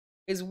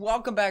Is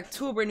welcome back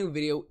to a brand new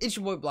video. It's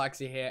your boy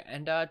Bloxer here,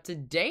 and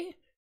today,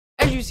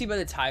 as you see by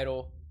the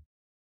title,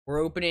 we're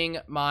opening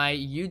my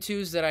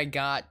YouTooz that I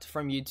got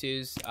from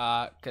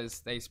YouTooz because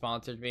they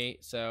sponsored me.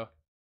 So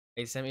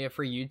they sent me a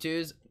free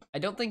YouTooz. I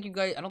don't think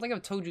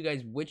I've told you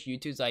guys which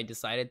YouTooz I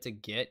decided to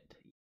get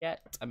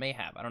yet. I may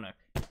have, I don't know.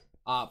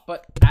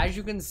 But as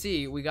you can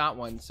see, we got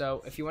one.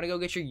 So if you want to go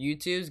get your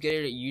YouTooz, get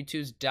it at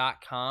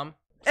YouTooz.com.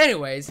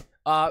 Anyways,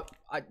 I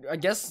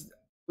guess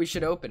we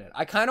should open it.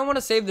 I kind of want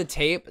to save the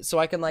tape so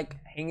I can like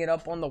hang it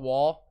up on the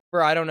wall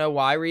for I don't know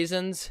why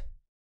reasons,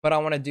 but I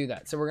want to do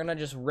that. So we're gonna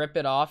just rip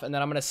it off, and then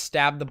I'm gonna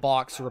stab the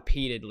box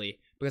repeatedly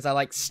because I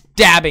like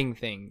stabbing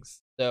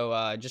things.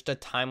 So just a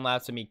time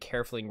lapse of me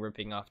carefully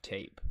ripping off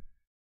tape.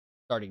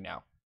 Starting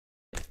now.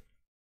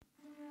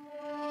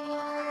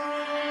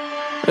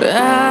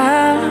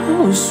 I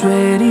was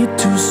ready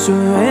to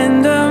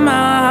surrender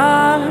my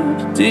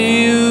heart to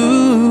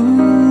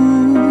you,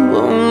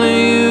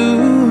 only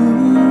you.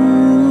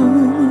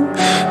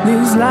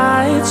 These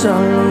lights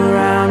all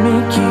around me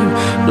keep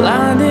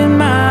blinding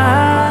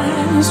my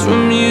eyes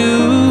from you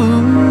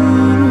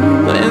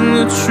and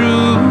the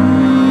truth.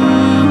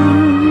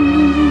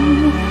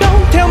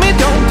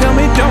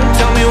 Don't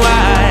tell me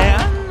why.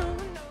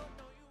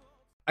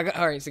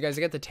 Alright, so guys,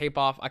 I got the tape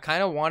off. I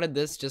kind of wanted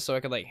this just so I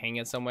could like hang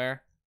it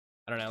somewhere.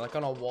 I don't know, like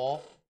on a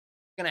wall.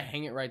 I'm gonna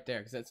hang it right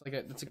there because that's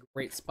a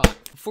great spot.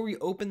 Before we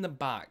open the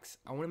box,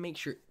 I want to make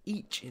sure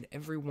each and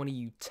every one of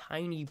you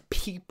tiny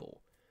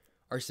people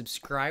are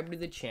subscribed to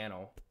the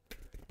channel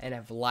and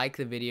have liked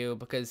the video,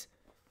 because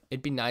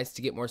it'd be nice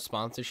to get more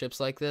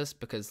sponsorships like this,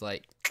 because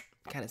like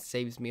kind of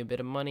saves me a bit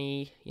of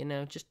money, you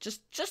know, just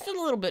a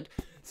little bit.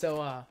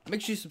 So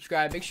make sure you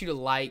subscribe, make sure you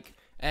like,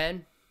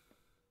 and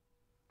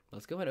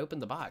let's go ahead and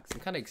open the box. I'm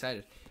kind of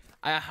excited.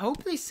 I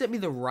hope they sent me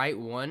the right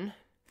one.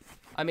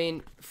 I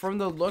mean, from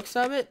the looks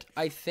of it,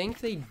 I think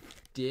they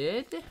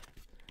did,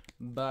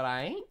 but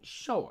I ain't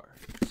sure.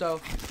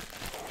 So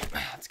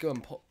let's go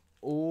and pull.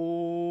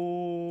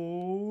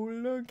 Oh,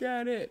 look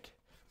at it.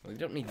 Well, we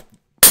don't need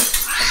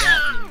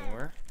that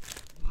anymore.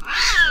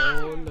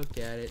 Oh, look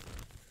at it.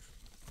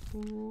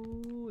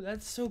 Ooh,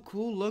 that's so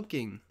cool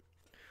looking.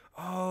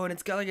 Oh, and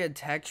it's got like a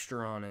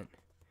texture on it.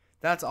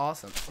 That's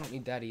awesome. I don't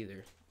need that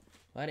either.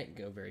 Well, I didn't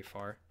go very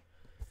far.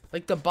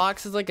 Like the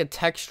box is like a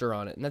texture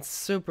on it, and that's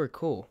super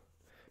cool.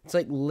 It's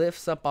like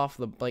lifts up off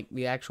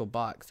the actual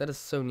box. That is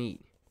so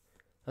neat.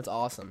 That's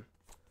awesome.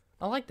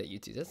 I like that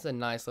YouTooz. That's a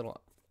nice little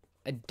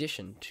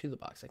addition to the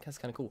box. That's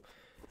kind of cool.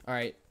 All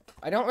right,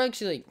 I don't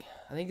actually like.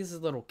 I think this is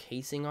a little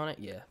casing on it.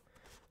 Yeah.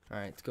 All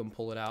right, let's go and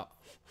pull it out.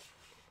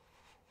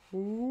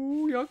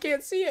 Ooh, y'all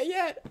can't see it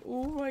yet.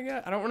 Oh my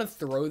god. I don't want to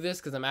throw this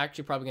because I'm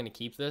actually probably gonna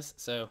keep this.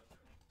 So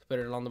let's put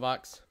it on the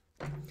box.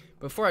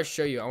 Before I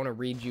show you, I want to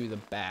read you the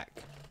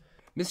back.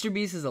 Mr.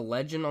 Beast is a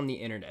legend on the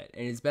internet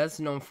and is best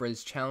known for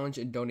his challenge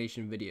and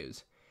donation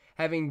videos.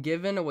 Having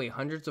given away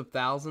hundreds of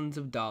thousands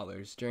of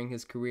dollars during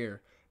his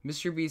career,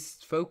 Mr.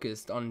 Beast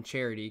focused on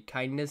charity,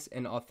 kindness,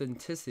 and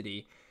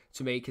authenticity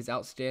to make his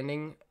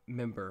outstanding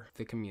member of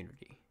the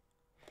community.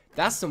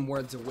 That's some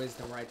words of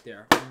wisdom right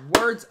there.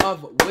 Words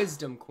of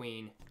wisdom,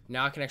 queen.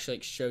 Now I can actually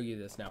like show you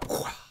this now.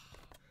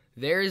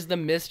 There's the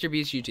Mr.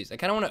 Beast YouTooz. I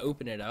kind of want to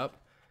open it up.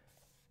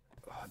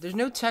 There's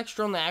no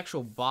texture on the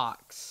actual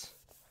box.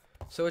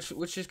 So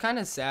which is kind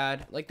of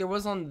sad. Like there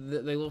was on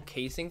the little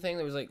casing thing,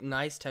 there was like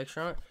nice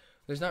texture on it.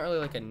 There's not really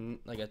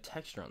like a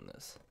texture on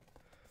this,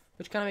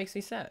 which kind of makes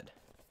me sad.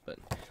 But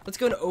let's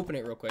go and open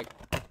it real quick.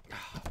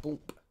 Boop,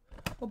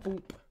 a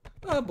boop,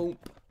 a boop.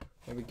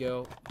 There we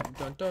go.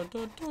 Dun dun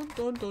dun dun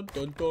dun dun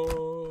dun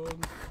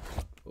dun.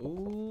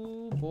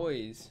 Ooh,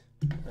 boys.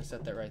 I'm gonna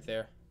set that right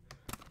there.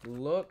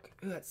 Look,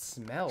 ooh, that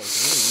smells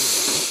really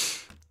weird.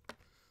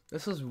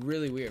 This was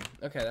really weird.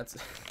 Okay, that's.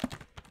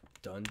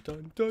 Dun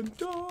dun dun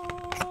dun.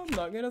 I'm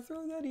not gonna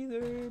throw that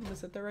either. I'm gonna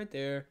set that right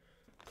there.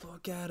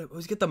 Look at him. Oh,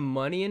 he's got the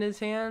money in his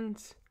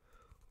hands.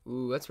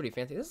 Ooh, that's pretty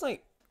fancy. This is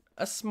like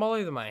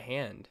smaller than my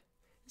hand.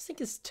 This thing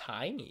is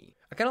tiny.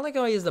 I kind of like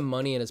how he has the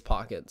money in his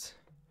pockets.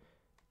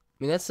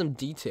 I mean, that's some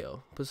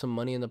detail. Put some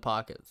money in the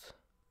pockets.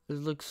 This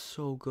looks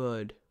so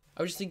good.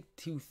 I would just like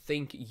to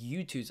thank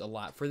YouTooz a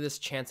lot for this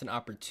chance and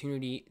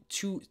opportunity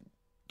to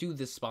do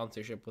this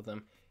sponsorship with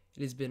them.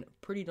 It has been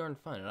pretty darn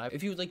fun. And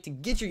if you would like to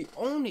get your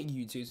own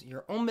YouTooz,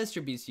 your own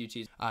Mr. Beast YouTooz,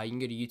 you can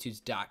go to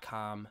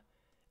YouTooz.com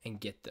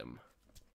and get them.